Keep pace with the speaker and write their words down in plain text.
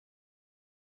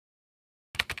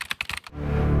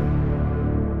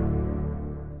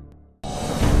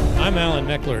I'm Alan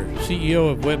Meckler,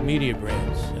 CEO of Web Media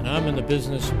Brands, and I'm in the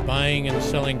business of buying and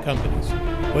selling companies.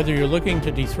 Whether you're looking to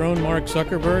dethrone Mark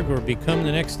Zuckerberg or become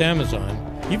the next Amazon,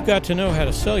 you've got to know how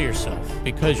to sell yourself,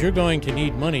 because you're going to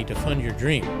need money to fund your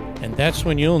dream. And that's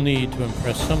when you'll need to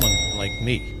impress someone like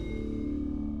me.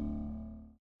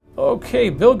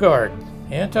 Okay, BillGuard,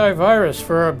 antivirus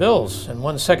for our bills, and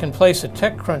won second place at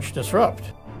TechCrunch Disrupt.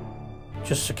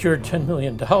 Just secured $10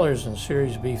 million in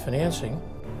Series B financing.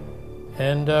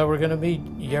 And we're going to meet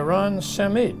Yaron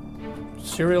Samid,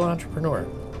 serial entrepreneur.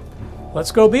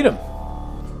 Let's go beat him.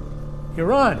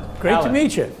 Yaron, great Alan, to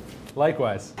meet you.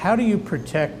 Likewise. How do you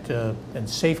protect and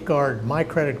safeguard my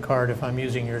credit card if I'm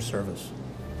using your service?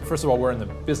 First of all, we're in the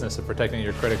business of protecting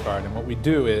your credit card, and what we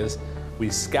do is we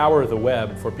scour the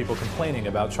web for people complaining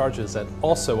about charges that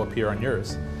also appear on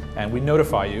yours. And we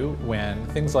notify you when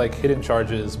things like hidden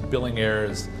charges, billing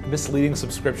errors, misleading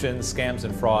subscriptions, scams,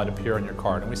 and fraud appear on your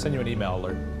card, and we send you an email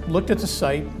alert. Looked at the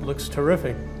site, looks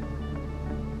terrific.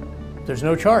 There's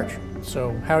no charge,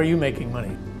 so how are you making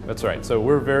money? That's right. So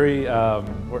we're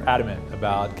we're adamant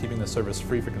about keeping the service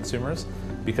free for consumers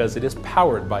because it is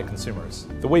powered by consumers.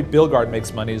 The way BillGuard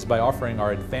makes money is by offering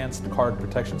our advanced card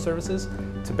protection services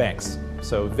to banks.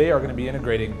 So they are going to be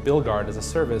integrating BillGuard as a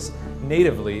service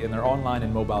natively in their online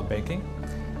and mobile banking.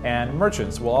 And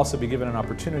merchants will also be given an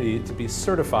opportunity to be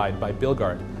certified by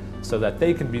BillGuard so that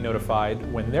they can be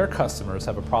notified when their customers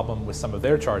have a problem with some of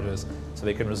their charges so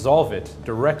they can resolve it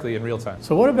directly in real time.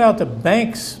 So what about the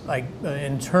banks, like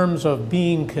in terms of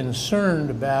being concerned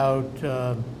about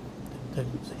the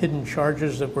hidden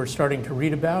charges that we're starting to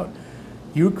read about?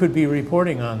 You could be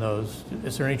reporting on those.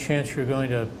 Is there any chance you're going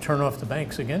to turn off the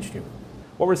banks against you?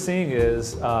 What we're seeing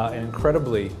is an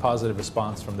incredibly positive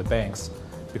response from the banks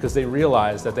because they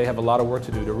realize that they have a lot of work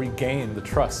to do to regain the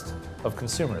trust of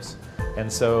consumers.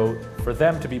 And so for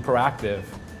them to be proactive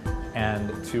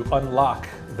and to unlock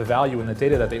the value in the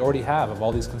data that they already have of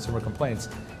all these consumer complaints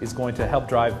is going to help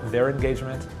drive their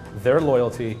engagement, their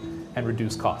loyalty, and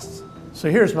reduce costs. So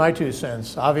here's my 2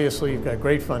 cents. Obviously, you've got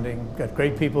great funding, got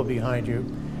great people behind you.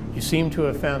 You seem to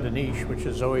have found a niche, which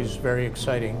is always very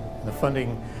exciting. The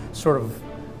funding sort of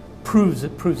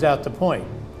proves out the point.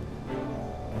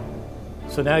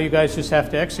 So now you guys just have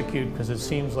to execute because it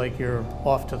seems like you're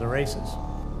off to the races.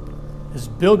 Is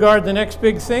BillGuard the next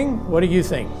big thing? What do you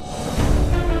think?